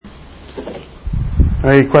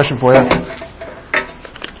Any question for you?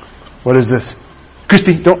 What is this?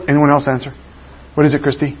 Christy, don't anyone else answer. What is it,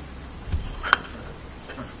 Christy?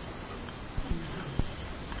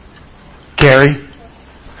 Gary?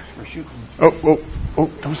 Oh,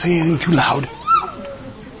 don't say anything too loud.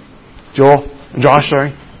 Josh,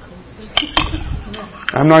 sorry.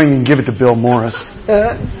 I'm not even going to give it to Bill Morris.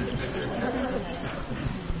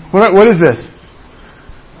 What is this?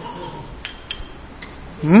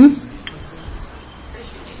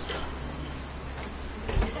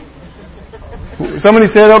 Somebody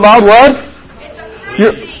say it out loud. What?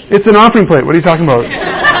 It's an offering plate. What are you talking about?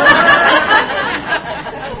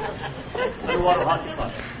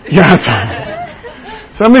 Yeah, that's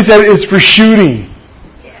right. Somebody said it's for shooting.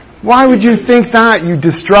 Why would you think that, you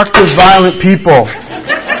destructive, violent people?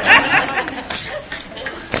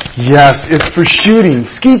 Yes, it's for shooting.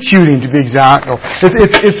 Skeet shooting, to be exact.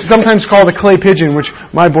 It's sometimes called a clay pigeon, which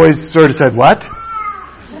my boys sort of said, what?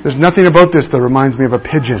 There's nothing about this that reminds me of a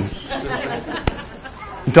pigeon.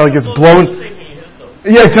 Until it gets blown...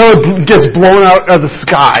 Yeah, until it gets blown out of the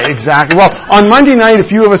sky. Exactly. Well, on Monday night, a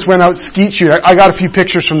few of us went out skeet shooting. I got a few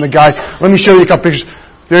pictures from the guys. Let me show you a couple pictures.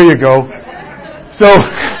 There you go. So,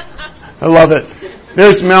 I love it.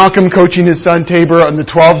 There's Malcolm coaching his son Tabor on the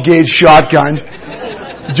 12-gauge shotgun.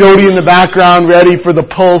 Jody in the background ready for the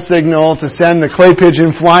pull signal to send the clay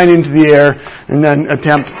pigeon flying into the air and then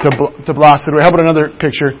attempt to blast it away. How about another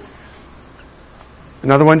picture?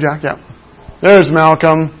 Another one, Jack? Yeah. There's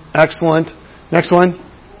Malcolm. Excellent. Next one.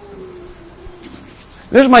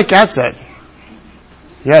 There's Mike Gatzett.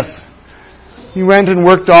 Yes. He went and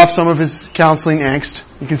worked off some of his counseling angst.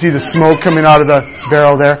 You can see the smoke coming out of the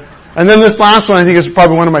barrel there. And then this last one I think is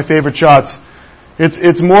probably one of my favorite shots.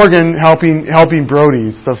 It's Morgan helping Brody.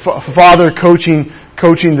 It's the father coaching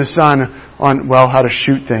the son on, well, how to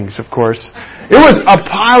shoot things, of course. It was a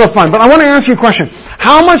pile of fun. But I want to ask you a question.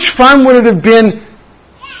 How much fun would it have been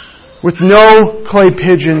with no clay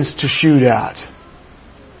pigeons to shoot at?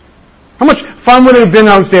 How much fun would it have been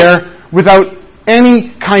out there without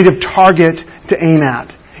any kind of target to aim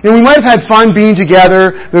at? And we might have had fun being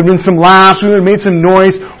together. There would have been some laughs. We would have made some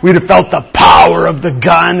noise. We would have felt the power of the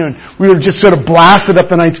gun. And we would have just sort of blasted up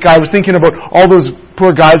the night sky. I was thinking about all those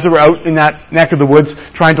poor guys that were out in that neck of the woods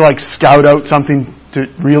trying to scout out something to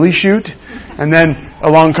really shoot. And then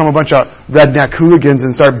along come a bunch of redneck hooligans and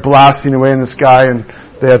start blasting away in the sky. And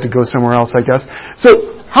they had to go somewhere else, I guess.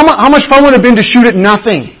 So how much fun would it have been to shoot at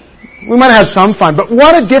nothing? We might have had some fun. But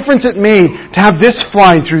what a difference it made to have this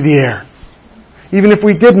flying through the air. Even if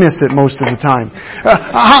we did miss it most of the time.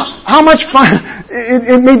 How much fun...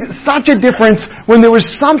 It made such a difference when there was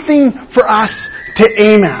something for us to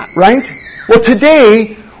aim at, right? Well,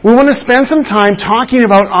 today, we want to spend some time talking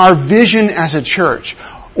about our vision as a church.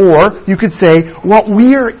 Or, you could say, what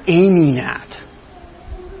we are aiming at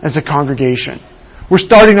as a congregation. We're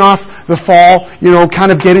starting off the fall,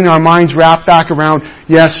 kind of getting our minds wrapped back around,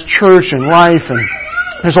 yes, church and life and...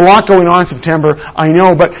 There's a lot going on in September, I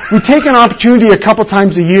know, but we take an opportunity a couple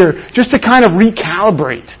times a year just to kind of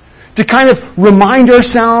recalibrate, to kind of remind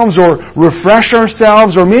ourselves or refresh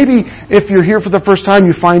ourselves, or maybe if you're here for the first time,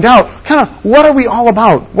 you find out, kind of, what are we all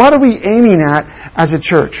about? What are we aiming at as a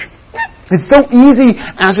church? It's so easy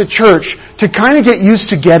as a church to kind of get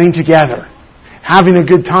used to getting together, having a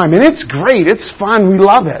good time, and it's great, it's fun, we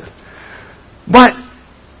love it. But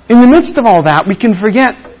in the midst of all that, we can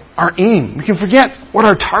forget our aim. We can forget what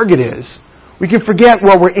our target is. We can forget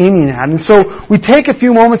what we're aiming at. And so we take a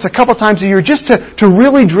few moments, a couple times a year, just to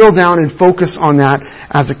really drill down and focus on that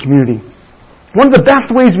as a community. One of the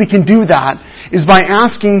best ways we can do that is by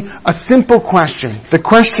asking a simple question. The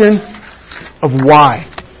question of why.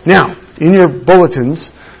 Now, in your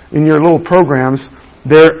bulletins, in your little programs,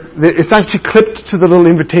 it's actually clipped to the little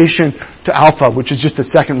invitation to Alpha, which is just a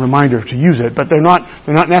second reminder to use it, but they're not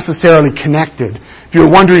necessarily connected. If you're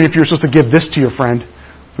wondering if you're supposed to give this to your friend,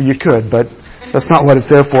 well, you could, but that's not what it's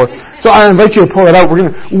there for. So I invite you to pull it out.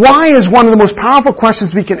 Why is one of the most powerful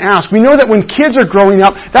questions we can ask. We know that when kids are growing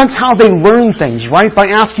up, that's how they learn things, right? By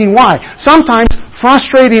asking why. Sometimes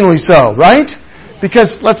frustratingly so, right?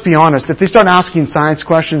 Because let's be honest, if they start asking science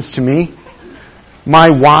questions to me, my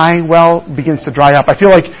why well begins to dry up. I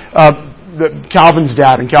feel like Calvin's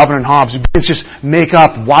dad and Calvin and Hobbes begins to just make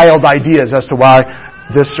up wild ideas as to why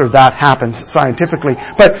this or that happens scientifically.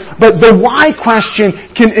 But the why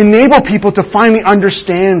question can enable people to finally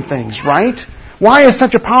understand things, right? Why is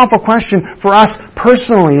such a powerful question for us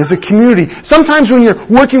personally as a community? Sometimes when you're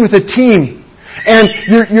working with a team and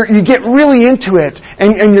you get really into it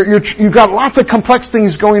and you've got lots of complex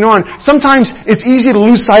things going on, sometimes it's easy to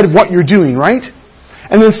lose sight of what you're doing, right?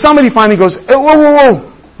 And then somebody finally goes,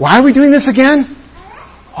 whoa, Why are we doing this again?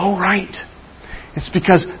 Oh, right. It's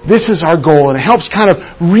because this is our goal, and it helps kind of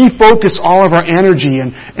refocus all of our energy and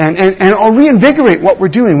reinvigorate what we're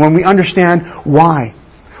doing when we understand why.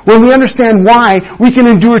 When we understand why, we can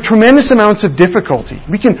endure tremendous amounts of difficulty.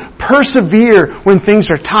 We can persevere when things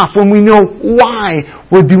are tough, when we know why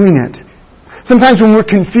we're doing it. Sometimes when we're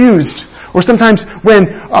confused, or sometimes when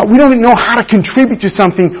we don't even know how to contribute to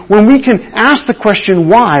something, when we can ask the question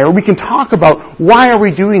why, or we can talk about why are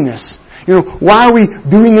we doing this? Why are we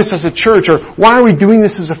doing this as a church? Or why are we doing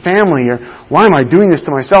this as a family? Or why am I doing this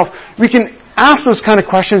to myself? We can ask those kind of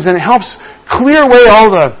questions, and it helps clear away all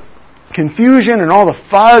the confusion and all the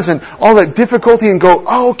fuzz and all the difficulty and go,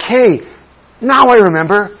 oh, okay, now I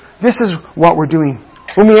remember. This is what we're doing.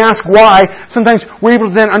 When we ask why, sometimes we're able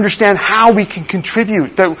to then understand how we can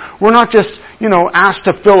contribute. That we're not just, asked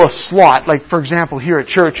to fill a slot. Like, for example, here at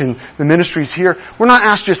church and the ministries here, we're not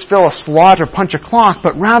asked to just fill a slot or punch a clock,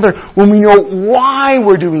 but rather when we know why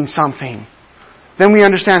we're doing something, then we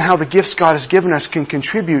understand how the gifts God has given us can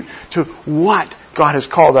contribute to what God has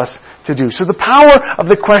called us to do. So the power of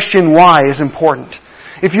the question why is important.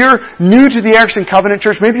 If you're new to the Erickson Covenant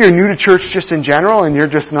Church, maybe you're new to church just in general and you're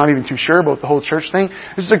just not even too sure about the whole church thing,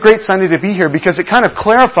 this is a great Sunday to be here because it kind of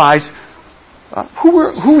clarifies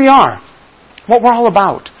who we are, what we're all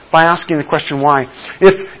about by asking the question why.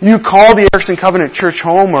 If you call the Erickson Covenant Church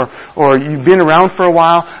home or you've been around for a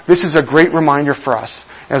while, this is a great reminder for us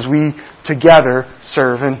as we together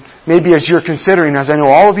serve. And maybe as you're considering, as I know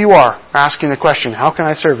all of you are, asking the question, how can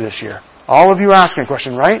I serve this year? All of you are asking the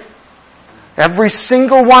question, right? Every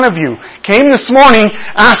single one of you came this morning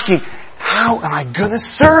asking, how am I going to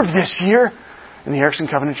serve this year in the Erickson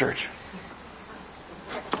Covenant Church?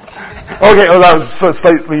 Okay, that was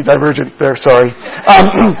slightly divergent there, sorry.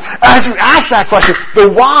 As you ask that question,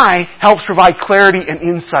 the why helps provide clarity and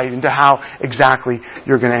insight into how exactly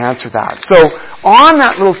you're going to answer that. So, on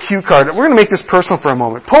that little cue card, we're going to make this personal for a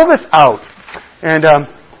moment. Pull this out. And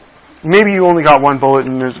maybe you only got one bullet,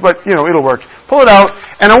 but it'll work. Pull it out,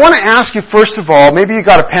 and I want to ask you first of all, maybe you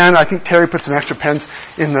got a pen. I think Terry put some extra pens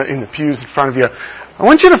in the pews in front of you. I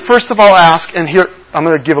want you to first of all ask, and here, I'm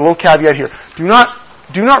going to give a little caveat here. Do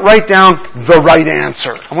not write down the right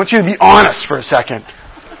answer. I want you to be honest for a second.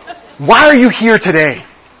 Why are you here today?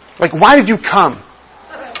 Like, why did you come?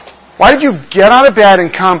 Why did you get out of bed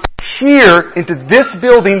and come here into this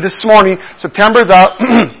building this morning, September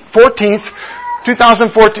the 14th,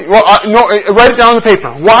 2014? Well, no, write it down on the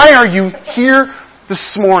paper. Why are you here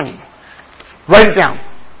this morning? Write it down.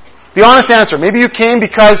 The honest answer. Maybe you came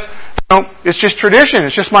because it's just tradition.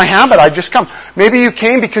 It's just my habit. I just come. Maybe you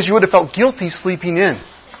came because you would have felt guilty sleeping in.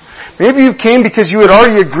 Maybe you came because you had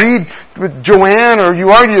already agreed with Joanne or you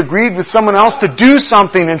already agreed with someone else to do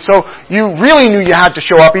something, and so you really knew you had to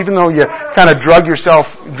show up even though you kind of drug yourself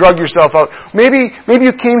out. Maybe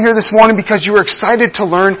you came here this morning because you were excited to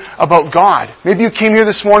learn about God. Maybe you came here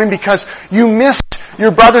this morning because you missed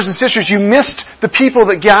your brothers and sisters. You missed the people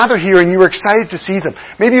that gather here and you were excited to see them.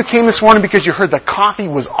 Maybe you came this morning because you heard that coffee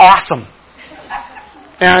was awesome.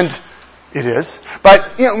 And it is.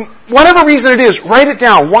 But, whatever reason it is, write it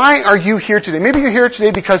down. Why are you here today? Maybe you're here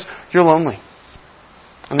today because you're lonely.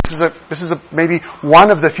 And this is maybe one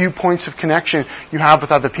of the few points of connection you have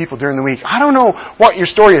with other people during the week. I don't know what your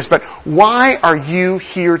story is, but why are you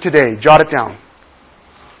here today? Jot it down.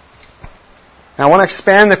 Now I want to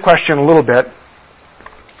expand the question a little bit.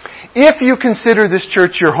 If you consider this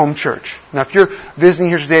church your home church, now if you're visiting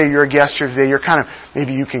here today, you're a guest here today,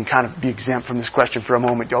 maybe you can kind of be exempt from this question for a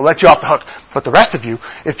moment. I'll let you off the hook. But the rest of you,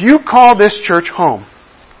 if you call this church home,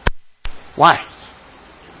 why?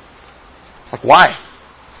 Like, why?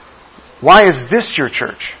 Why is this your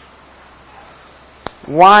church?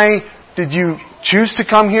 Why did you choose to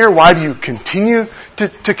come here? Why do you continue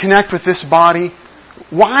to connect with this body?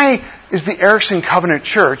 Why is the Erickson Covenant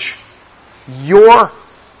Church your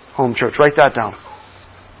home church? Write that down.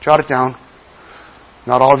 Jot it down.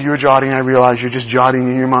 Not all of you are jotting. I realize you're just jotting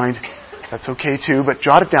in your mind. That's okay too, but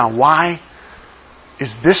jot it down. Why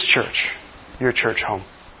is this church your church home?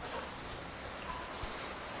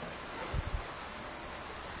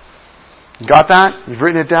 You got that? You've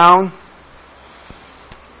written it down?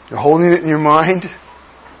 You're holding it in your mind?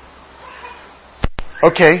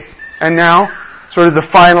 Okay, and now, sort of the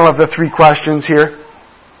final of the three questions here.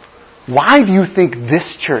 Why do you think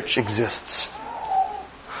this church exists?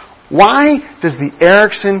 Why does the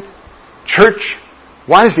Erickson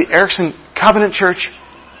Covenant Church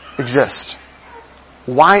exist?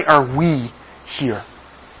 Why are we here?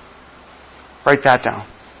 Write that down.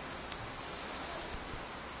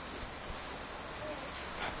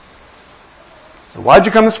 So why'd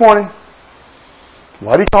you come this morning?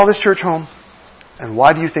 Why do you call this church home? And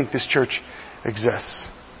why do you think this church exists?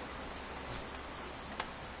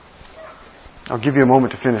 I'll give you a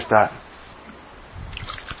moment to finish that.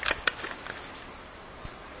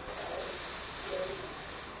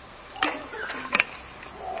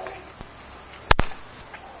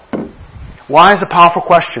 Why is a powerful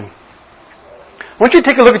question? I want you to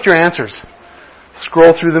take a look at your answers.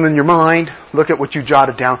 Scroll through them in your mind. Look at what you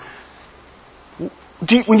jotted down.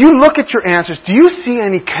 When you look at your answers, do you see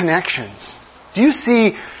any connections? Do you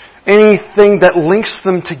see anything that links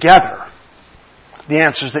them together? The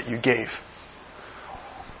answers that you gave.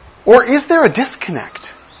 Or is there a disconnect?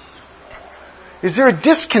 Is there a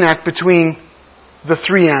disconnect between the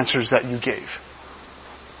three answers that you gave?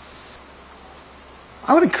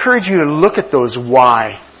 I would encourage you to look at those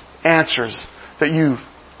why answers that you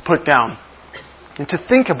put down and to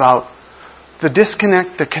think about the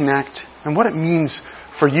disconnect, the connect, and what it means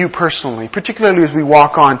for you personally, particularly as we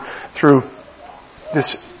walk on through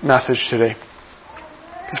this message today.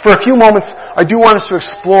 For a few moments, I do want us to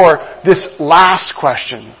explore this last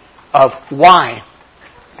question of why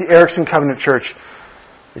the Erickson Covenant Church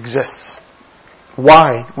exists.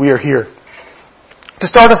 Why we are here. To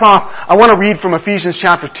start us off, I want to read from Ephesians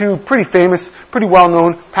chapter 2, pretty famous, pretty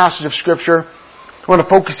well-known passage of Scripture. I want to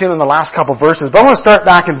focus in on the last couple of verses, but I want to start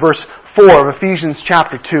back in verse 4 of Ephesians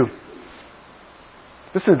chapter 2.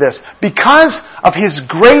 Listen to this. Because of His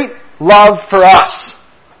great love for us,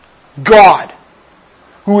 God,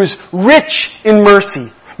 who is rich in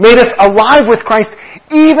mercy, made us alive with Christ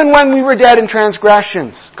even when we were dead in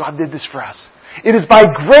transgressions. God did this for us. It is by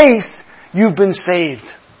grace you've been saved.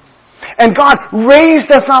 And God raised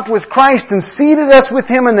us up with Christ and seated us with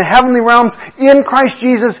Him in the heavenly realms in Christ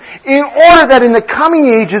Jesus in order that in the coming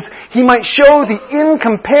ages He might show the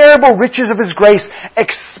incomparable riches of His grace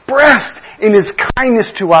expressed in His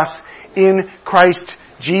kindness to us in Christ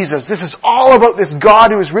Jesus. This is all about this God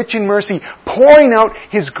who is rich in mercy pouring out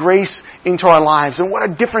His grace into our lives. And what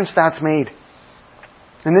a difference that's made.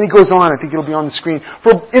 And then he goes on, I think it'll be on the screen.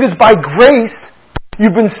 For it is by grace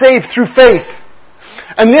you've been saved through faith.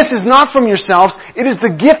 And this is not from yourselves, it is the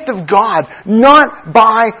gift of God, not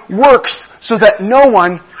by works, so that no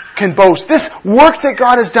one can boast. This work that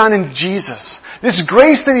God has done in Jesus, this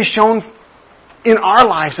grace that He's shown in our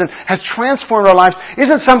lives and has transformed our lives,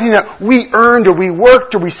 isn't something that we earned or we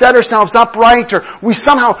worked or we set ourselves up right or we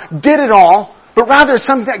somehow did it all, but rather it's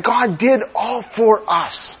something that God did all for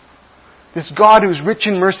us. This God who is rich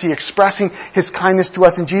in mercy expressing His kindness to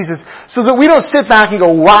us in Jesus so that we don't sit back and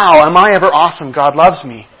go, wow, am I ever awesome? God loves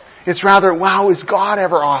me. It's rather, wow, is God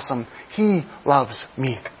ever awesome? He loves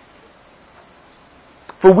me.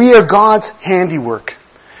 For we are God's handiwork,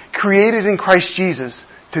 created in Christ Jesus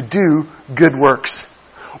to do good works,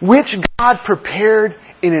 which God prepared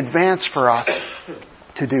in advance for us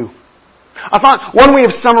to do. I thought one way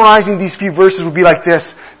of summarizing these few verses would be like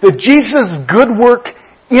this, that Jesus' good work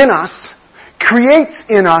in us creates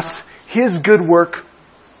in us His good work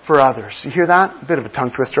for others. You hear that? A bit of a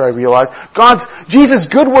tongue twister, I realize. Jesus'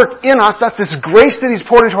 good work in us, that's this grace that He's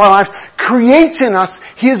poured into our lives, creates in us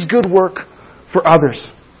His good work for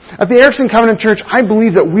others. At the Erickson Covenant Church, I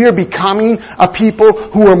believe that we are becoming a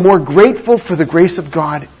people who are more grateful for the grace of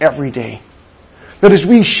God every day. That as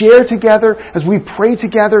we share together, as we pray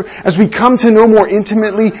together, as we come to know more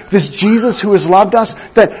intimately this Jesus who has loved us,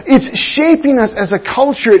 that it's shaping us as a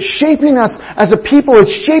culture, it's shaping us as a people,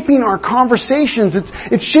 it's shaping our conversations,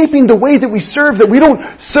 it's shaping the way that we serve, that we don't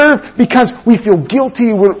serve because we feel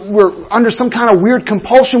guilty, we're under some kind of weird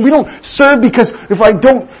compulsion. We don't serve because if I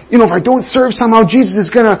don't serve somehow Jesus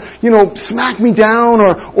is gonna, smack me down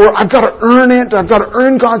or I've got to earn it, I've got to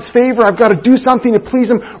earn God's favor, I've got to do something to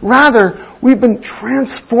please Him. Rather, we've been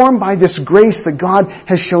transformed by this grace that God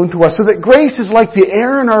has shown to us. So that grace is like the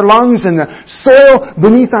air in our lungs and the soil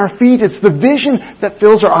beneath our feet. It's the vision that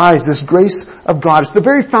fills our eyes, this grace of God. It's the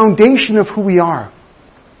very foundation of who we are.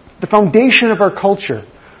 The foundation of our culture.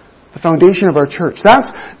 The foundation of our church.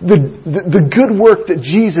 That's the good work that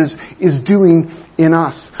Jesus is doing in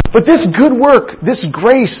us. But this good work, this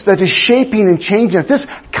grace that is shaping and changing us, this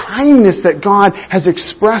kindness that God has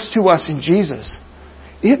expressed to us in Jesus,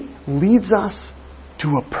 it leads us to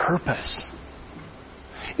a purpose.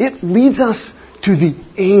 It leads us to the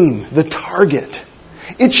aim, the target.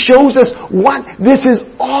 It shows us what this is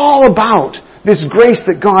all about, this grace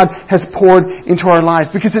that God has poured into our lives.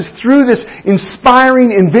 Because it's through this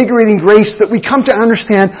inspiring, invigorating grace that we come to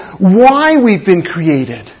understand why we've been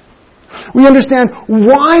created. We understand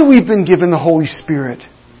why we've been given the Holy Spirit.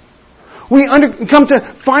 We come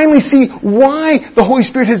to finally see why the Holy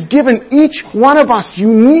Spirit has given each one of us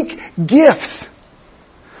unique gifts.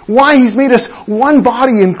 Why He's made us one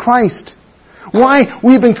body in Christ. Why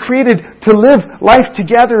we've been created to live life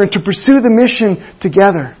together and to pursue the mission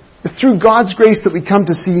together. It's through God's grace that we come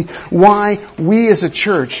to see why we as a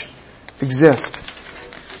church exist.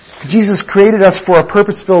 Jesus created us for a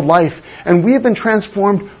purpose-filled life, and we have been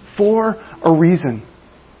transformed for a reason.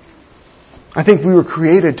 I think we were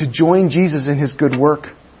created to join Jesus in His good work.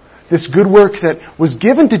 This good work that was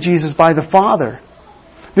given to Jesus by the Father.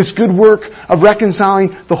 This good work of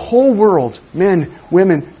reconciling the whole world, men,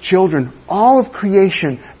 women, children, all of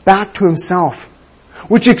creation, back to Himself.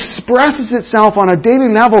 Which expresses itself on a daily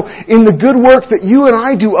level in the good work that you and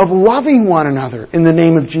I do of loving one another in the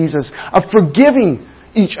name of Jesus, of forgiving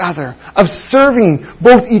each other, of serving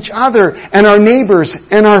both each other and our neighbors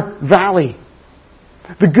and our valley.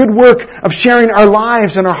 The good work of sharing our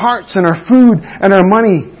lives and our hearts and our food and our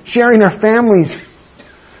money, sharing our families.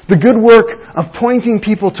 The good work of pointing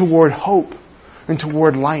people toward hope and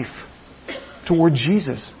toward life, toward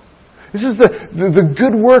Jesus. This is the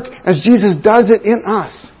good work as Jesus does it in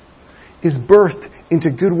us, is birthed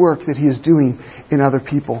into good work that He is doing in other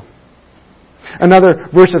people. Another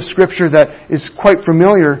verse of Scripture that is quite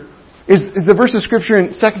familiar is the verse of Scripture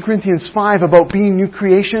in 2 Corinthians 5 about being new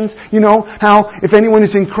creations. You know how if anyone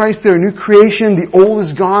is in Christ, they're a new creation. The old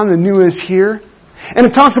is gone, the new is here. And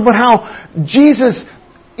it talks about how Jesus,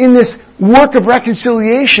 in this work of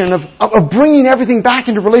reconciliation, of bringing everything back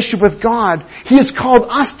into relationship with God, He has called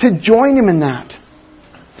us to join Him in that.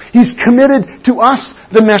 He's committed to us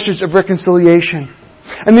the message of reconciliation.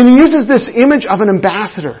 And then He uses this image of an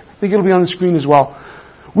ambassador. I think it'll be on the screen as well.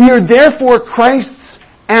 We are therefore Christ's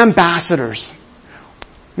ambassadors.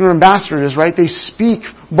 You know what an ambassador is, right? They speak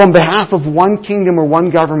on behalf of one kingdom or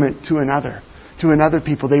one government to another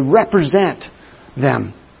people. They represent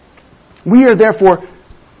them. We are therefore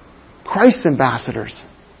Christ's ambassadors.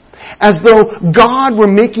 As though God were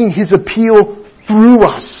making His appeal through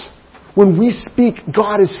us. When we speak,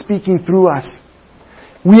 God is speaking through us.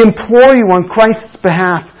 We implore you on Christ's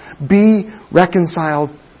behalf, be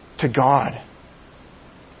reconciled to God.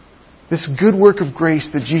 This good work of grace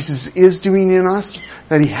that Jesus is doing in us,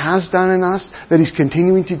 that He has done in us, that He's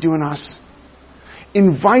continuing to do in us,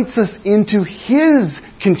 invites us into His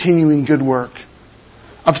continuing good work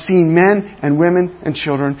of seeing men and women and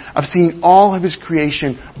children, of seeing all of His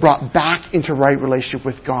creation brought back into right relationship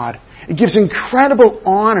with God. It gives incredible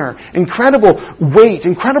honor, incredible weight,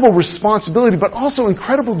 incredible responsibility, but also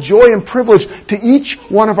incredible joy and privilege to each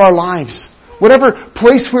one of our lives. Whatever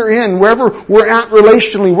place we're in, wherever we're at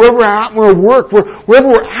relationally, wherever we're at where we work, wherever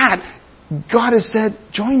we're at, God has said,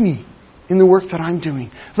 join me in the work that I'm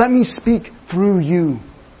doing. Let me speak through you.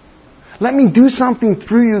 Let me do something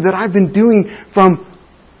through you that I've been doing from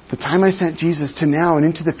the time I sent Jesus to now and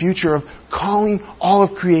into the future of calling all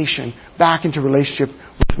of creation back into relationship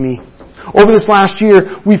with me. Over this last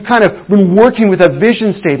year, we've kind of been working with a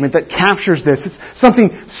vision statement that captures this. It's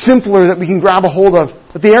something simpler that we can grab a hold of.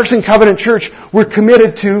 At the Erickson Covenant Church, we're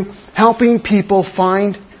committed to helping people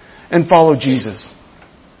find and follow Jesus.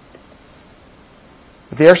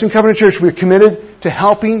 At the Erickson Covenant Church, we're committed to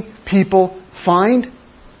helping people find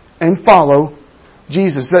and follow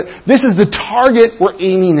Jesus. That this is the target we're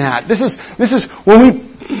aiming at. This is when we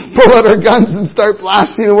pull out our guns and start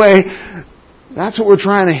blasting away. That's what we're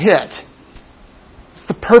trying to hit. It's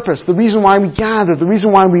the purpose, the reason why we gather, the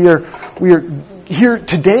reason why we are here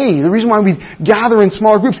today, the reason why we gather in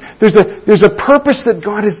smaller groups. There's a purpose that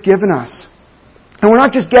God has given us. And we're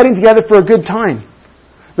not just getting together for a good time.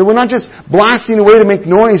 That we're not just blasting away to make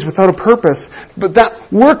noise without a purpose, but that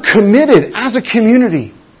we're committed as a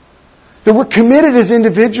community. That we're committed as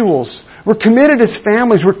individuals. We're committed as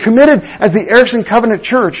families. We're committed as the Erickson Covenant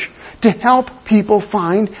Church to help people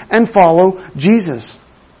find and follow Jesus.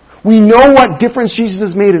 We know what difference Jesus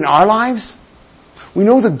has made in our lives. We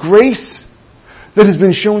know the grace that has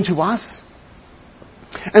been shown to us.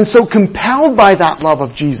 And so compelled by that love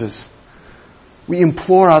of Jesus, we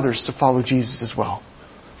implore others to follow Jesus as well.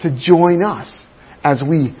 To join us as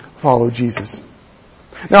we follow Jesus.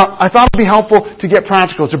 Now, I thought it would be helpful to get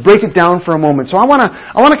practical, to break it down for a moment. So I want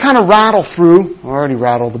to kind of rattle through, I already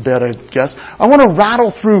rattled a bit, I guess. I want to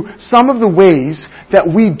rattle through some of the ways that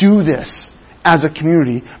we do this as a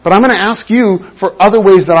community, but I'm going to ask you for other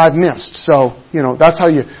ways that I've missed. So, that's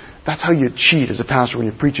how you cheat as a pastor when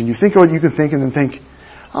you're preaching. You think of what you can think and then think,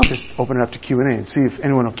 I'll just open it up to Q&A and see if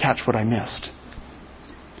anyone will catch what I missed.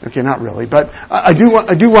 Okay, not really, but I do want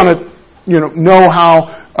to, know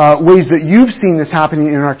how ways that you've seen this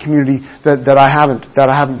happening in our community that I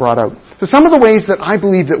haven't brought out. So some of the ways that I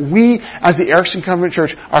believe that we, as the Erickson Covenant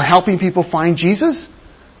Church, are helping people find Jesus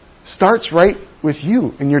starts right with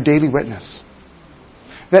you in your daily witness.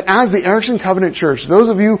 that as the Erickson Covenant Church, those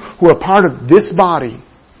of you who are part of this body,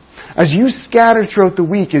 as you scatter throughout the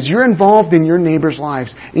week, as you're involved in your neighbors'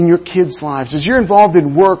 lives, in your kids' lives, as you're involved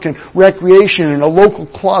in work and recreation and a local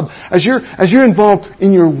club, as you're involved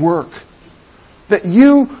in your work, that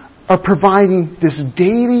you are providing this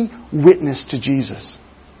daily witness to Jesus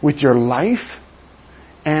with your life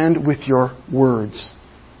and with your words.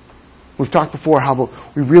 We've talked before how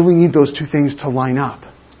we really need those two things to line up.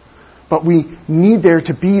 But we need there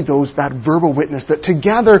to be that verbal witness, that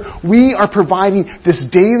together we are providing this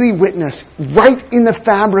daily witness right in the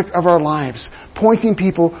fabric of our lives, pointing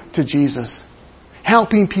people to Jesus,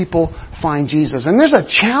 helping people find Jesus. And there's a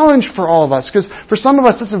challenge for all of us, because for some of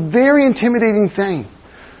us it's a very intimidating thing.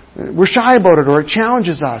 We're shy about it, or it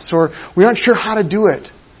challenges us, or we aren't sure how to do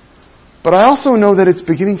it. But I also know that it's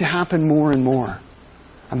beginning to happen more and more.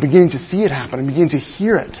 I'm beginning to see it happen. I'm beginning to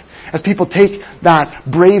hear it. As people take that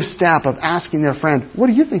brave step of asking their friend, what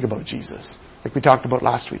do you think about Jesus? Like we talked about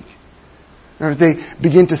last week. Or they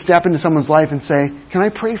begin to step into someone's life and say, can I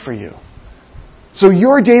pray for you? So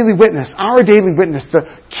your daily witness, our daily witness,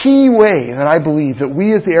 the key way that I believe that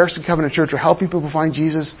we as the Erickson Covenant Church are helping people find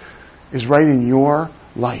Jesus is right in your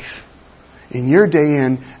life. In your day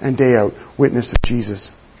in and day out witness of Jesus.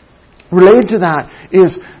 Related to that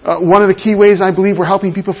is one of the key ways I believe we're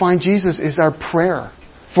helping people find Jesus is our prayer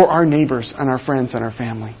for our neighbors and our friends and our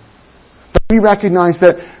family. But we recognize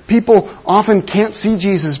that people often can't see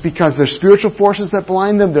Jesus because there's spiritual forces that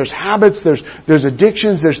blind them, there's habits, there's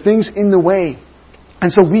addictions, there's things in the way.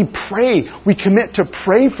 And so we pray, we commit to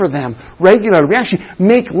pray for them regularly. We actually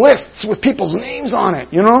make lists with people's names on it,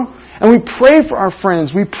 And we pray for our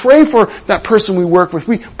friends. We pray for that person we work with.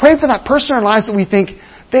 We pray for that person in our lives that we think,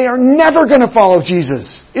 they are never going to follow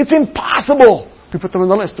Jesus. It's impossible. We put them on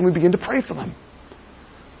the list and we begin to pray for them.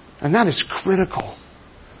 And that is critical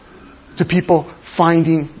to people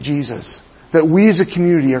finding Jesus. That we as a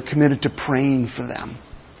community are committed to praying for them.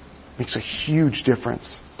 Makes a huge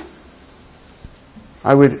difference.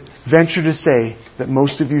 I would venture to say that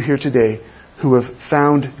most of you here today who have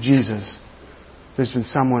found Jesus, there's been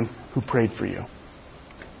someone who prayed for you.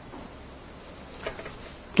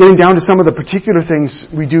 Getting down to some of the particular things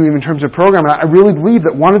we do in terms of program, I really believe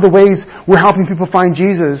that one of the ways we're helping people find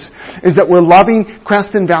Jesus is that we're loving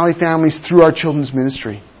Creston Valley families through our children's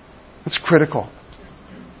ministry. That's critical.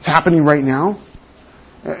 It's happening right now.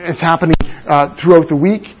 It's happening throughout the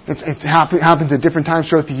week. It happens at different times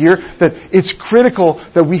throughout the year. That it's critical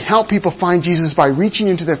that we help people find Jesus by reaching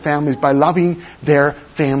into their families, by loving their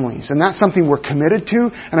families. And that's something we're committed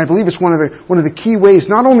to. And I believe it's one of the key ways,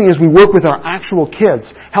 not only as we work with our actual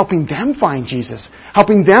kids, helping them find Jesus,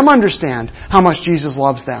 helping them understand how much Jesus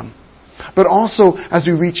loves them, but also as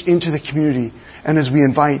we reach into the community and as we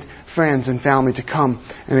invite friends and family to come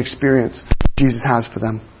and experience what Jesus has for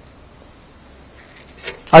them.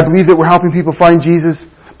 I believe that we're helping people find Jesus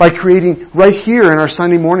by creating right here in our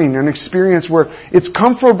Sunday morning an experience where it's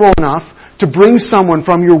comfortable enough to bring someone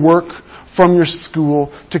from your work, from your school,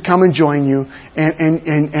 to come and join you.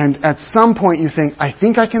 And at some point you think, I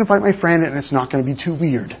think I can invite my friend and it's not going to be too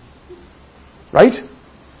weird. Right?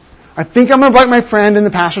 I think I'm going to invite my friend and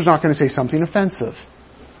the pastor's not going to say something offensive.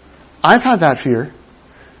 I've had that fear.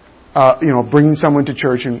 Bringing someone to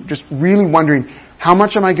church and just really wondering, how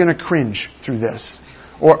much am I going to cringe through this?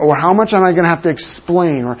 Or how much am I going to have to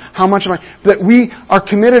explain? Or how much am I... That we are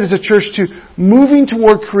committed as a church to moving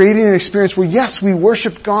toward creating an experience where, yes, we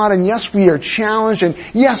worship God, and yes, we are challenged, and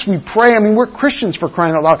yes, we pray. I mean, we're Christians, for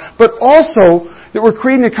crying out loud. But also that we're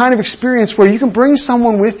creating a kind of experience where you can bring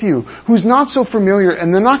someone with you who's not so familiar,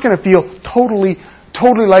 and they're not going to feel totally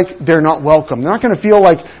like they're not welcome. They're not going to feel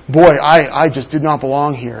like, boy, I just did not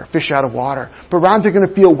belong here, fish out of water. But rather they're going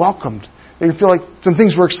to feel welcomed. They feel like some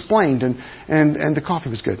things were explained and the coffee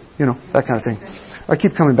was good. That kind of thing. I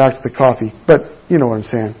keep coming back to the coffee, but you know what I'm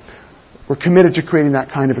saying. We're committed to creating that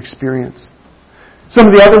kind of experience. Some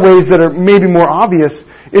of the other ways that are maybe more obvious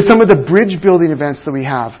is some of the bridge building events that we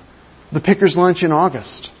have. The Pickers Lunch in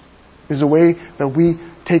August is a way that we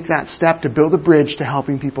take that step to build a bridge to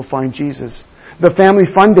helping people find Jesus. The Family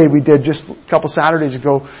Fun Day we did just a couple Saturdays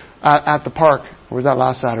ago at the park. Or was that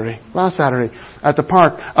last Saturday? Last Saturday at the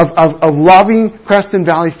park. Of loving Creston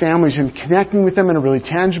Valley families and connecting with them in a really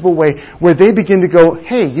tangible way where they begin to go,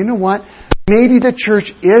 hey, you know what? Maybe the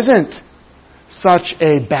church isn't such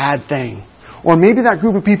a bad thing. Or maybe that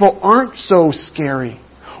group of people aren't so scary.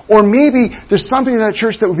 Or maybe there's something in that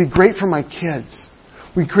church that would be great for my kids.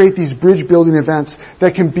 We create these bridge building events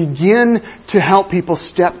that can begin to help people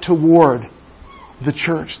step toward the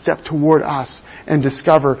church, step toward us, and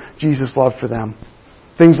discover Jesus' love for them.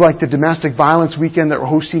 Things like the Domestic Violence Weekend that we're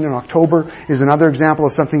hosting in October is another example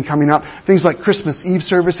of something coming up. Things like Christmas Eve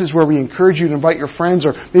services where we encourage you to invite your friends,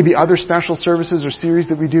 or maybe other special services or series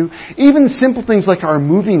that we do. Even simple things like our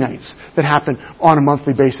movie nights that happen on a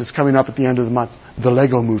monthly basis coming up at the end of the month. The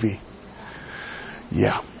Lego Movie.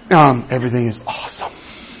 Yeah. Everything is awesome.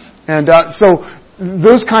 And so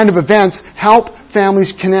those kind of events help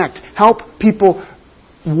families connect, help people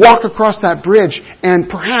walk across that bridge, and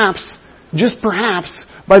perhaps, just perhaps,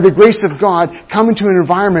 by the grace of God, come into an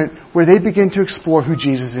environment where they begin to explore who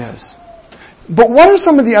Jesus is. But what are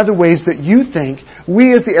some of the other ways that you think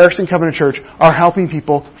we as the Erickson Covenant Church are helping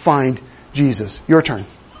people find Jesus? Your turn.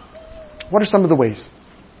 What are some of the ways?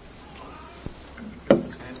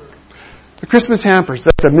 The Christmas hampers,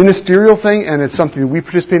 that's a ministerial thing, and it's something that we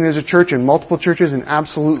participate in as a church in multiple churches, and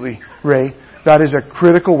absolutely, Ray, that is a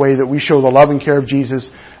critical way that we show the love and care of Jesus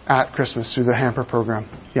at Christmas through the hamper program.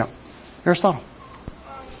 Yeah. Aristotle.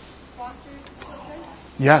 Foster children?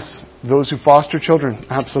 Yes, those who foster children,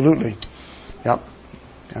 absolutely. Yep,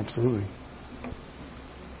 absolutely.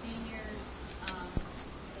 Seniors,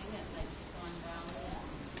 thing at like Swan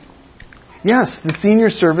Valley. Yes, the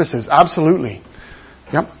senior services, absolutely.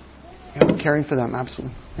 Yep. Yep, caring for them,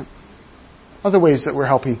 absolutely. Yep. Other ways that we're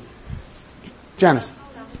helping. Janice.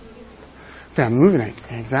 Family movie night,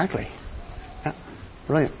 exactly. Yeah,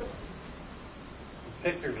 brilliant.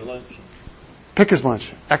 Picker's lunch. Picker's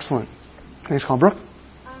lunch, excellent. Thanks, Colin. Brooke.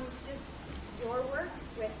 Just your work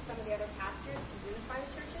with some of the other pastors to unify the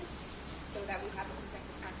churches so that we have a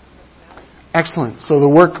consecutive practice personality. Excellent. So the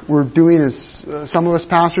work we're doing is some of us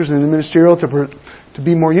pastors and the ministerial to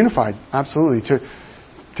be more unified, absolutely.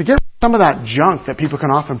 To get some of that junk that people can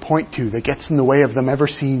often point to that gets in the way of them ever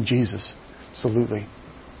seeing Jesus. Absolutely.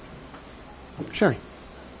 Sherry.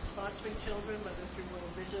 Sponsoring children, whether through World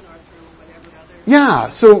Vision or through whatever other... Yeah,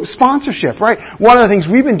 so sponsorship, right? One of the things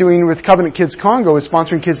we've been doing with Covenant Kids Congo is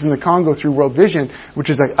sponsoring kids in the Congo through World Vision, which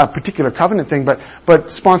is a particular Covenant thing, but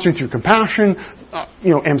sponsoring through Compassion,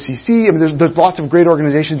 MCC. I mean, there's lots of great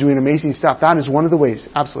organizations doing amazing stuff. That is one of the ways,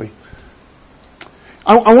 absolutely.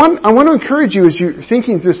 I want to encourage you as you're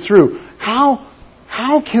thinking this through. How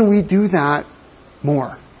can we do that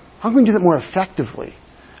more? How can we do that more effectively?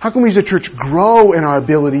 How can we as a church grow in our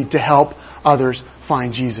ability to help others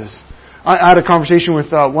find Jesus? I had a conversation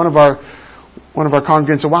with one of our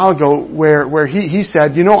congregants a while ago where he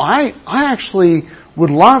said, I actually would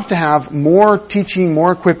love to have more teaching,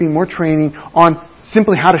 more equipping, more training on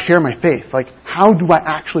simply how to share my faith. Like, how do I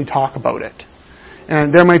actually talk about it?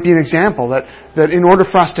 And there might be an example that in order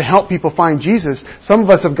for us to help people find Jesus, some of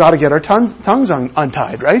us have got to get our tongues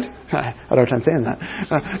untied, right? I had a hard time saying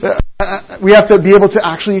that. We have to be able to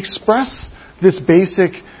actually express this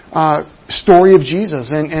basic story of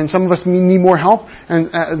Jesus. And some of us need more help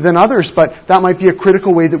than others, but that might be a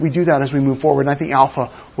critical way that we do that as we move forward. And I think Alpha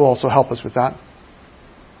will also help us with that.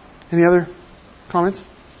 Any other comments?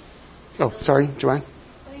 Oh, sorry, Joanne.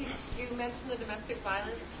 You mentioned the domestic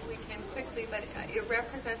violence weekend quickly, but it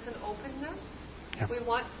represents an openness. Yeah. We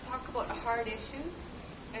want to talk about hard issues,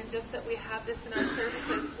 and just that we have this in our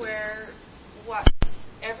services where what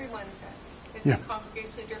everyone says. It's a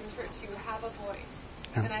congregationally driven church. You have a voice.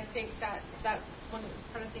 Yeah. And I think that's part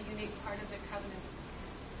of the unique part of the covenant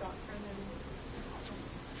doctrine.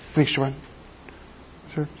 Thanks, Joanne.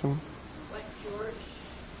 Sir, someone? What George,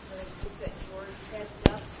 the group that George heads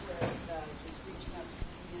up with just reaching out to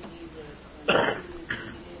the community that is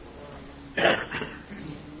needed or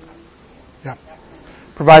yeah.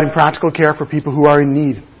 Providing practical care for people who are in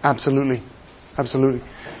need. Absolutely. Absolutely.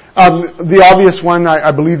 The obvious one,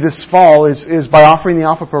 I believe this fall, is by offering the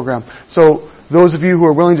Alpha program. So those of you who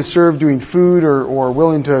are willing to serve doing food or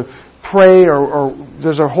willing to pray or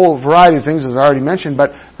there's a whole variety of things as I already mentioned,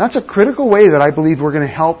 but that's a critical way that I believe we're going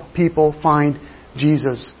to help people find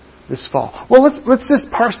Jesus this fall. Well, let's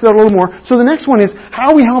just parse that a little more. So the next one is, how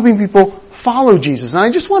are we helping people follow Jesus? And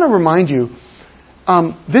I just want to remind you,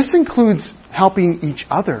 this includes helping each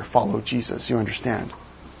other follow Jesus, you understand.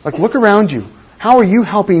 Like, look around you. How are you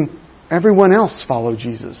helping everyone else follow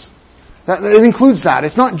Jesus? It includes that.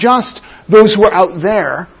 It's not just those who are out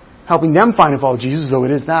there helping them find and follow Jesus, though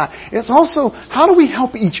it is that. It's also, how do we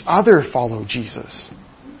help each other follow Jesus?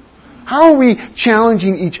 How are we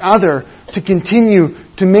challenging each other to continue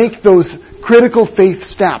to make those critical faith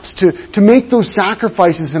steps, to make those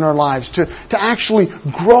sacrifices in our lives, to actually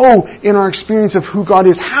grow in our experience of who God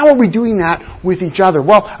is? How are we doing that with each other?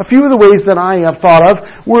 Well, a few of the ways that I have thought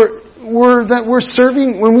of were that we're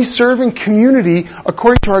serving, when we serve in community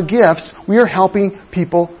according to our gifts, we are helping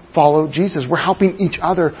people follow Jesus. We're helping each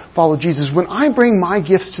other follow Jesus. When I bring my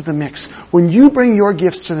gifts to the mix, when you bring your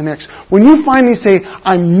gifts to the mix, when you finally say,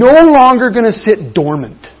 I'm no longer going to sit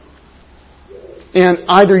dormant, and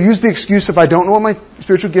either use the excuse of I don't know what my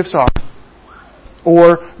spiritual gifts are,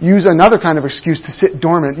 or use another kind of excuse to sit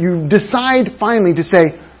dormant, you decide finally to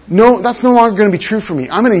say, no, that's no longer going to be true for me.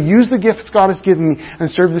 I'm going to use the gifts God has given me and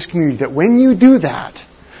serve this community. That when you do that,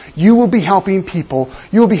 you will be helping people.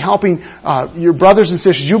 You will be helping your brothers and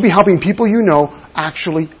sisters. You'll be helping people you know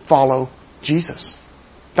actually follow Jesus.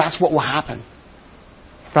 That's what will happen.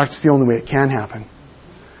 In fact, it's the only way it can happen.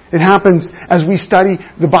 It happens as we study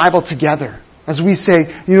the Bible together. As we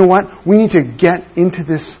say, you know what? We need to get into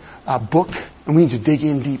this book and we need to dig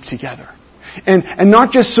in deep together. And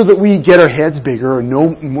not just so that we get our heads bigger or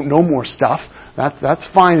know more stuff. That's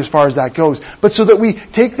fine as far as that goes. But so that we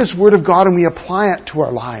take this Word of God and we apply it to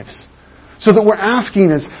our lives. So that we're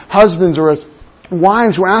asking as husbands or as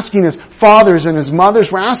wives, we're asking as fathers and as mothers,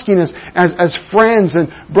 we're asking as friends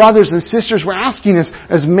and brothers and sisters, we're asking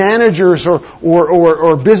as managers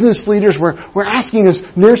or business leaders, we're asking as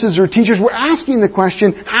nurses or teachers, we're asking the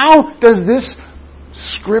question, how does this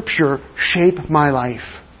Scripture shape my life?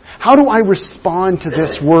 How do I respond to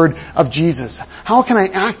this word of Jesus? How can I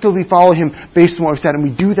actively follow Him based on what we've said? And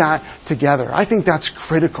we do that together. I think that's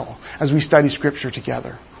critical as we study Scripture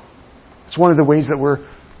together. It's one of the ways that we're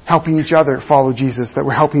helping each other follow Jesus, that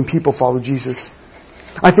we're helping people follow Jesus.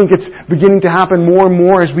 I think it's beginning to happen more and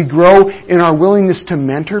more as we grow in our willingness to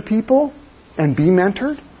mentor people and be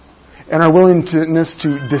mentored, and our willingness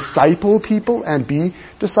to disciple people and be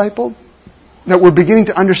discipled. That we're beginning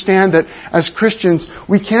to understand that as Christians,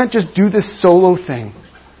 we can't just do this solo thing.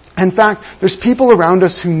 In fact, there's people around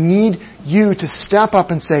us who need you to step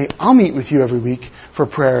up and say, I'll meet with you every week for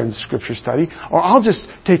prayer and Scripture study, or I'll just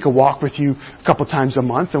take a walk with you a couple times a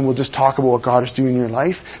month and we'll just talk about what God is doing in your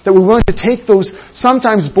life. That we're willing to take those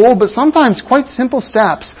sometimes bold but sometimes quite simple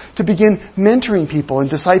steps to begin mentoring people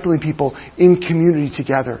and discipling people in community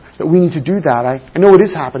together. That we need to do that. I know it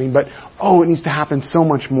is happening, but it needs to happen so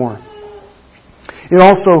much more. And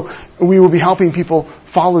also, we will be helping people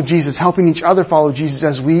follow Jesus, helping each other follow Jesus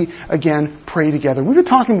as we, again, pray together. We've been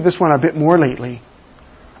talking about this one a bit more lately,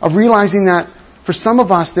 of realizing that for some of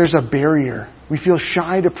us, there's a barrier. We feel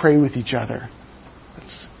shy to pray with each other.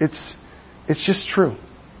 It's just true.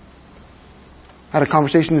 I had a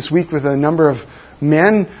conversation this week with a number of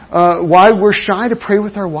men, why we're shy to pray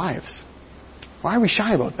with our wives. Why are we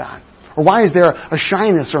shy about that? Or why is there a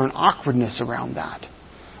shyness or an awkwardness around that?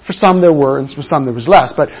 For some there were, and for some there was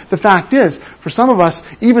less. But the fact is, for some of us,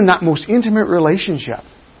 even that most intimate relationship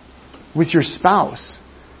with your spouse,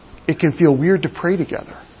 it can feel weird to pray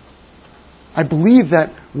together. I believe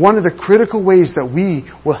that one of the critical ways that we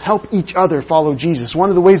will help each other follow Jesus, one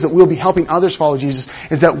of the ways that we'll be helping others follow Jesus,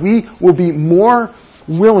 is that we will be more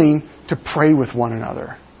willing to pray with one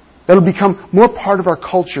another. That'll become more part of our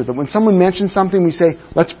culture, that when someone mentions something, we say,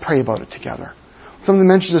 let's pray about it together. Something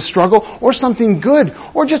mentions a struggle or something good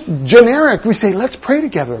or just generic, we say, let's pray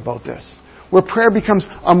together about this. Where prayer becomes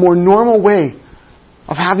a more normal way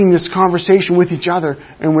of having this conversation with each other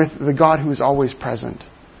and with the God who is always present.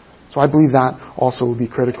 So I believe that also will be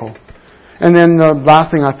critical. And then the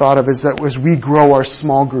last thing I thought of is that as we grow our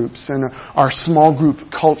small groups and our small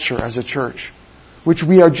group culture as a church, which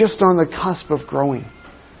we are just on the cusp of growing.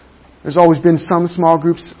 There's always been some small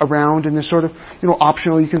groups around, and they're sort of,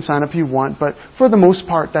 optional. You can sign up if you want, but for the most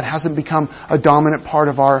part, that hasn't become a dominant part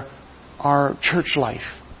of our church life.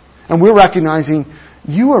 And we're recognizing,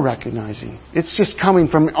 you are recognizing, it's just coming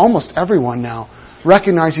from almost everyone now,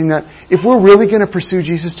 recognizing that if we're really going to pursue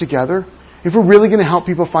Jesus together, if we're really going to help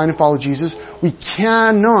people find and follow Jesus, we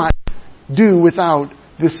cannot do without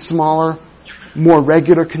this smaller, more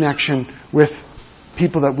regular connection with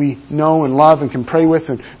people that we know and love and can pray with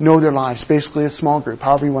and know their lives. Basically a small group,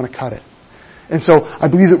 however you want to cut it. And so I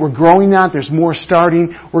believe that we're growing that. There's more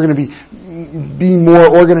starting. We're going to be being more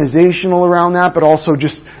organizational around that, but also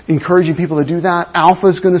just encouraging people to do that. Alpha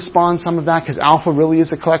is going to spawn some of that because Alpha really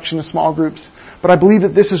is a collection of small groups. But I believe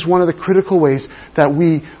that this is one of the critical ways that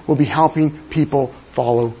we will be helping people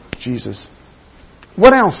follow Jesus.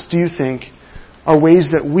 What else do you think are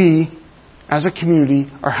ways that we as a community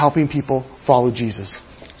are helping people follow Jesus?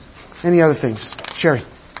 Any other things? Sherry?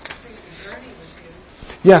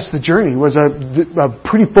 Yes, the journey was a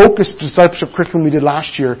pretty focused discipleship curriculum we did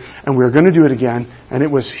last year, and we're going to do it again, and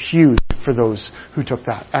it was huge for those who took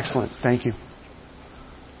that. Excellent. Thank you.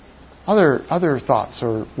 Other thoughts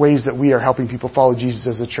or ways that we are helping people follow Jesus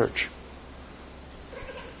as a church?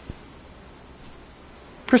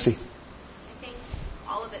 Christy? I think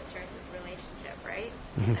all of it starts with relationship, right?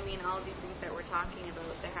 Mm-hmm. I mean, all of these things that we're talking about,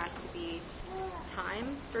 there has to be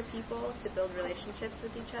time for people to build relationships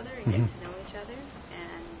with each other and get to know each other.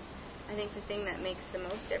 And I think the thing that makes the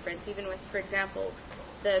most difference, even with, for example,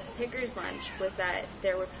 the Pickers lunch, was that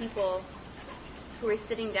there were people who were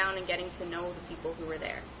sitting down and getting to know the people who were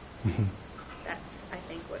there. That's, I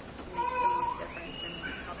think, what makes the most difference in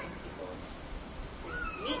helping people to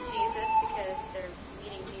meet Jesus, because they're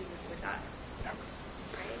meeting Jesus with us.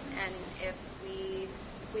 Right? And if we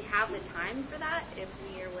have the time for that, if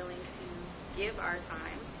we are willing to give our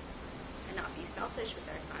time and not be selfish with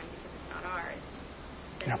our time because it's not ours,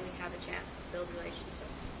 then we have a chance to build relationships.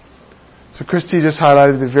 So Christy just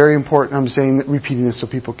highlighted the very important, I'm saying that, repeating this so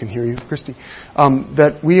people can hear you, Christy,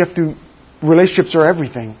 that we have to, relationships are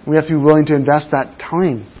everything. We have to be willing to invest that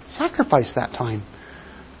time, sacrifice that time,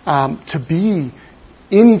 to be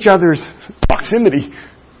in each other's proximity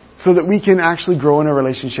so that we can actually grow in a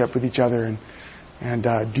relationship with each other and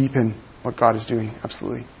deepen what God is doing.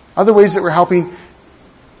 Absolutely. Other ways that we're helping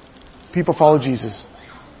people follow Jesus.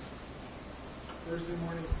 Thursday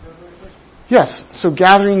morning prayer breakfast? Yes. So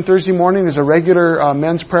gathering Thursday morning is a regular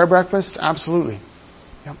men's prayer breakfast. Absolutely.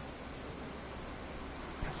 Yep.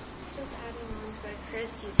 Just adding on to what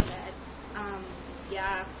Christy said,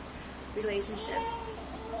 relationships,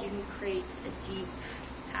 you can create a deep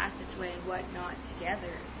passageway and whatnot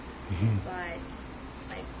together. But,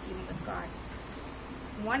 like, even with God,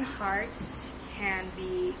 one heart can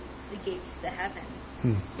be the gates to heaven.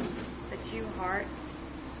 The two hearts,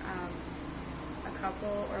 a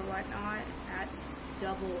couple or whatnot, that's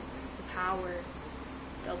double the power,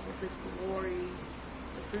 double the glory,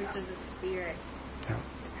 the fruits of the Spirit, the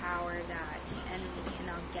power that the enemy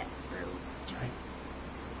cannot get through. Right.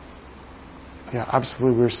 Yeah,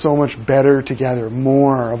 absolutely. We're so much better together,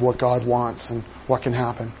 more of what God wants and what can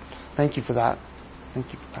happen. Thank you for that.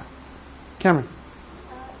 Thank you for that. Cameron.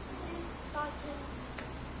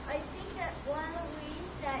 I think that one of the ways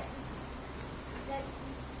that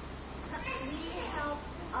we help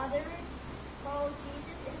others follow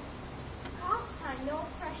Jesus is talk time. No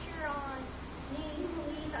pressure on needing to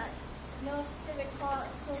leave at no specific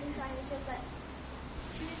closing time. It's just that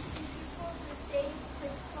choose two people to stay to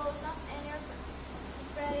close up, and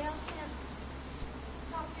everybody else can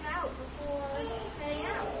talk it out before heading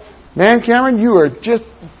out. Man, Cameron, you are just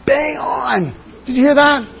bang on. Did you hear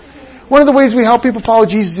that? One of the ways we help people follow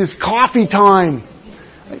Jesus is coffee time.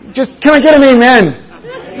 Can I get an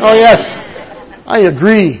amen? Oh, yes. I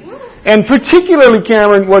agree. And particularly,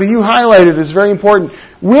 Cameron, what you highlighted is very important.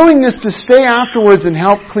 Willingness to stay afterwards and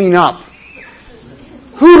help clean up.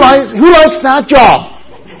 Who likes that job?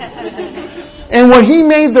 And what he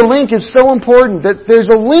made the link is so important, that there's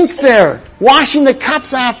a link there. Washing the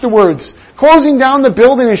cups afterwards. Closing down the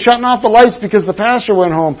building and shutting off the lights because the pastor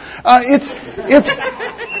went home.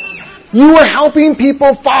 You are helping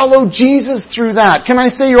people follow Jesus through that. Can I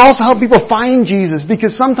say you're also helping people find Jesus?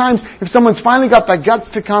 Because sometimes if someone's finally got the guts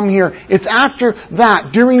to come here, it's after that,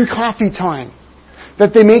 during coffee time,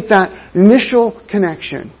 that they make that initial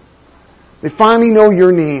connection. They finally know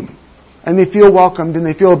your name. And they feel welcomed, and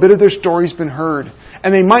they feel a bit of their story's been heard.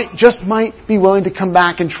 And they might be willing to come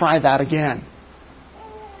back and try that again.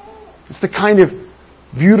 It's the kind of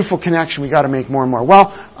beautiful connection we got to make more and more.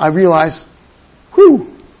 Well, I realize,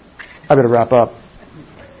 I better wrap up.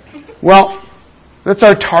 Well, that's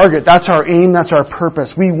our target, that's our aim, that's our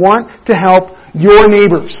purpose. We want to help your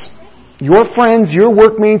neighbors, your friends, your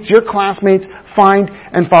workmates, your classmates find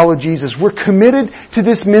and follow Jesus. We're committed to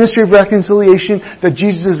this ministry of reconciliation that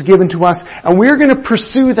Jesus has given to us, and we're going to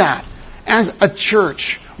pursue that as a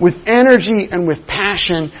church with energy and with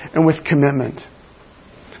passion and with commitment.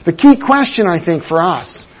 The key question, I think, for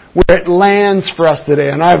us, where it lands for us today,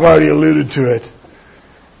 and I've already alluded to it,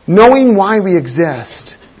 knowing why we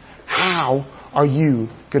exist, how are you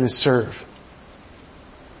going to serve?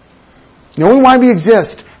 Knowing why we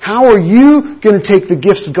exist, how are you going to take the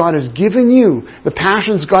gifts God has given you, the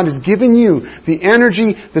passions God has given you, the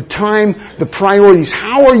energy, the time, the priorities?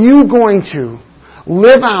 How are you going to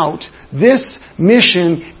live out this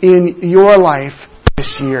mission in your life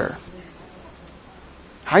this year?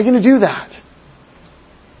 How are you going to do that?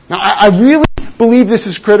 Now, I really believe this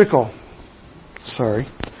is critical.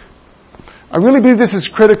 I really believe this is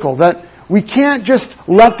critical, that we can't just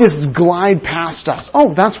let this glide past us.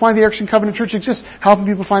 Oh, that's why the Erickson Covenant Church exists, helping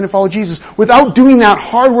people find and follow Jesus, without doing that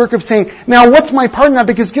hard work of saying, now what's my part in that?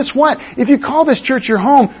 Because guess what? If you call this church your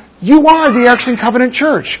home, you are the Erickson Covenant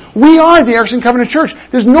Church. We are the Erickson Covenant Church.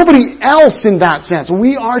 There's nobody else in that sense.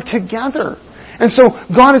 We are together. And so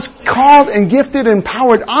God has called and gifted and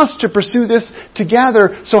empowered us to pursue this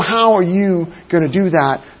together. So how are you going to do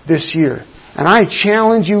that this year? And I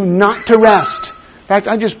challenge you not to rest. In fact,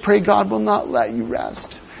 I just pray God will not let you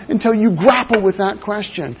rest until you grapple with that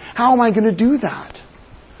question. How am I going to do that?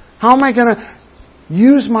 How am I going to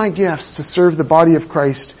use my gifts to serve the body of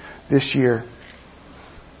Christ this year?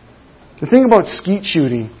 The thing about skeet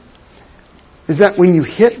shooting is that when you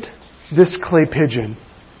hit this clay pigeon,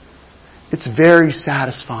 it's very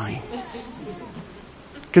satisfying.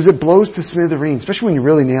 Because it blows to smithereens, especially when you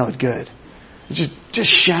really nail it good. It just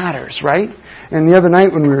shatters, right? And the other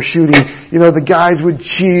night when we were shooting, the guys would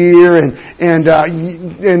cheer and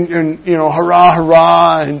hurrah,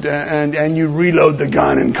 hurrah, and you reload the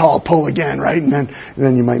gun and pull again, right? And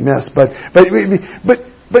then you might miss. But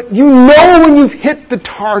you know when you've hit the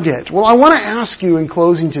target. Well, I want to ask you in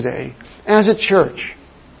closing today, as a church,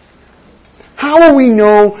 how will we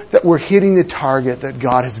know that we're hitting the target that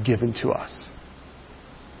God has given to us?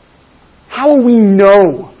 How will we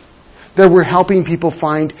know that we're helping people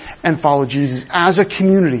find and follow Jesus as a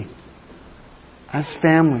community, as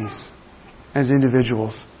families, as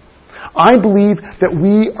individuals? I believe that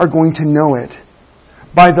we are going to know it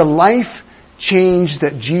by the life change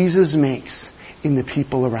that Jesus makes in the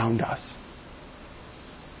people around us.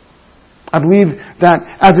 I believe that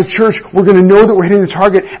as a church, we're going to know that we're hitting the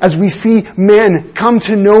target as we see men come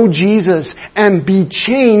to know Jesus and be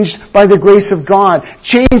changed by the grace of God.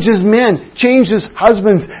 Changed as men, changed as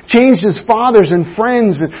husbands, changed as fathers and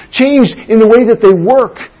friends, changed in the way that they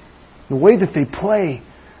work, the way that they play,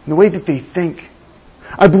 and the way that they think.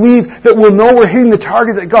 I believe that we'll know we're hitting the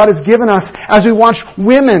target that God has given us as we watch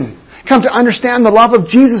women come to understand the love of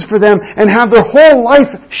Jesus for them and have their whole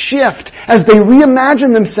life shift as they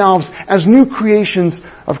reimagine themselves as new creations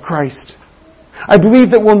of Christ. I believe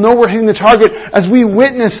that we'll know we're hitting the target as we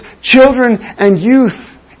witness children and youth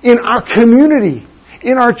in our community,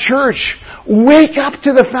 in our church, wake up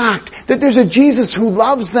to the fact that there's a Jesus who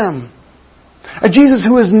loves them. A Jesus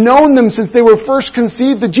who has known them since they were first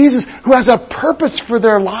conceived. A Jesus who has a purpose for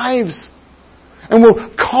their lives. And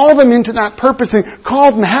will call them into that purpose and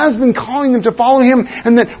has been calling them to follow Him.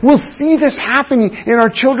 And that we'll see this happening in our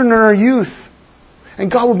children and our youth.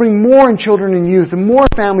 And God will bring more in children and youth and more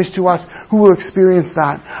families to us who will experience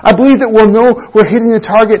that. I believe that we'll know we're hitting the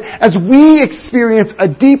target as we experience a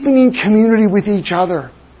deepening community with each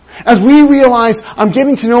other. As we realize I'm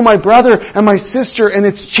getting to know my brother and my sister and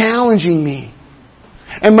it's challenging me.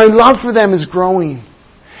 And my love for them is growing.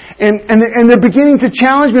 And they're beginning to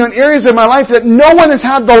challenge me on areas of my life that no one has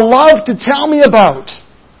had the love to tell me about.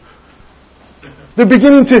 They're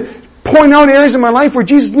beginning to point out areas in my life where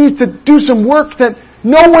Jesus needs to do some work that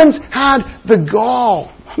no one's had the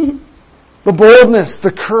gall, the boldness,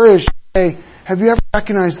 the courage to say, have you ever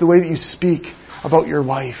recognized the way that you speak about your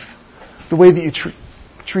wife? The way that you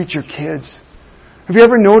treat your kids? Have you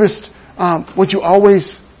ever noticed what you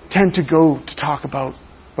always tend to go to talk about,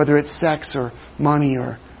 whether it's sex or money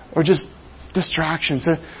or just distractions?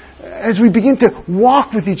 As we begin to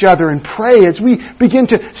walk with each other and pray, as we begin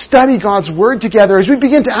to study God's Word together, as we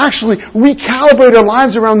begin to actually recalibrate our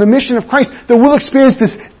lives around the mission of Christ, that we'll experience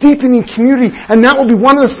this deepening community, and that will be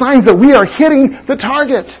one of the signs that we are hitting the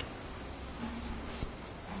target.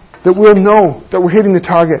 That we'll know that we're hitting the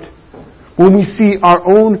target when we see our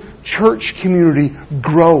own church community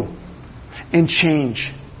grow and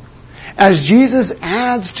change. As Jesus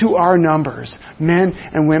adds to our numbers, men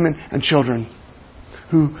and women and children,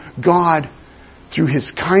 who God, through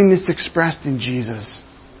His kindness expressed in Jesus,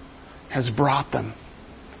 has brought them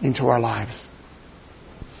into our lives.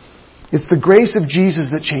 It's the grace of Jesus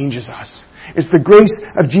that changes us. It's the grace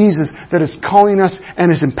of Jesus that is calling us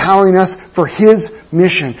and is empowering us for His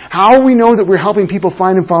mission. How will we know that we're helping people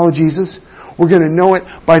find and follow Jesus? We're going to know it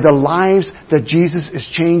by the lives that Jesus is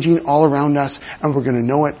changing all around us, and we're going to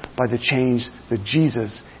know it by the change that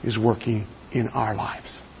Jesus is working in our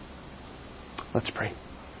lives. Let's pray.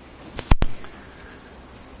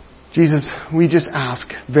 Jesus, we just ask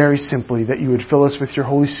very simply that you would fill us with your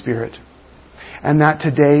Holy Spirit, and that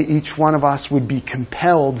today each one of us would be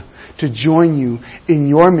compelled to join you in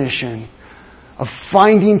your mission of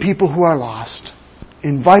finding people who are lost,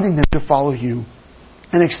 inviting them to follow you,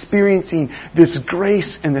 and experiencing this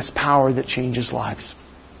grace and this power that changes lives.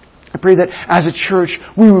 I pray that as a church,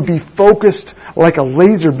 we would be focused like a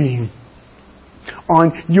laser beam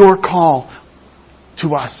on your call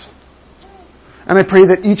to us. And I pray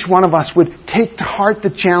that each one of us would take to heart the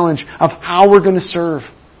challenge of how we're going to serve.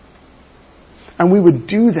 And we would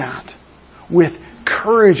do that with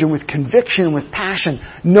courage and with conviction and with passion,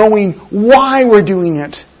 knowing why we're doing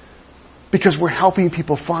it. Because we're helping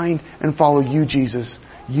people find and follow you, Jesus.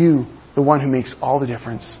 You, the one who makes all the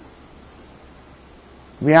difference.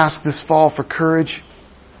 We ask this fall for courage,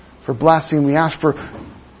 for blessing. We ask for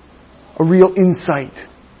a real insight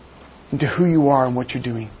into who you are and what you're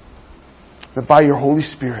doing. That by your Holy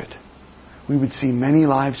Spirit, we would see many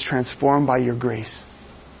lives transformed by your grace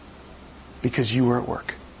because you were at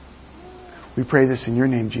work. We pray this in your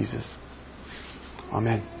name, Jesus.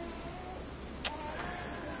 Amen.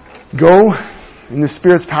 Go in the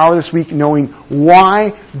Spirit's power this week, knowing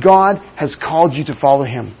why God has called you to follow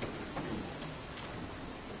Him.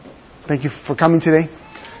 Thank you for coming today.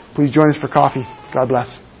 Please join us for coffee. God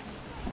bless.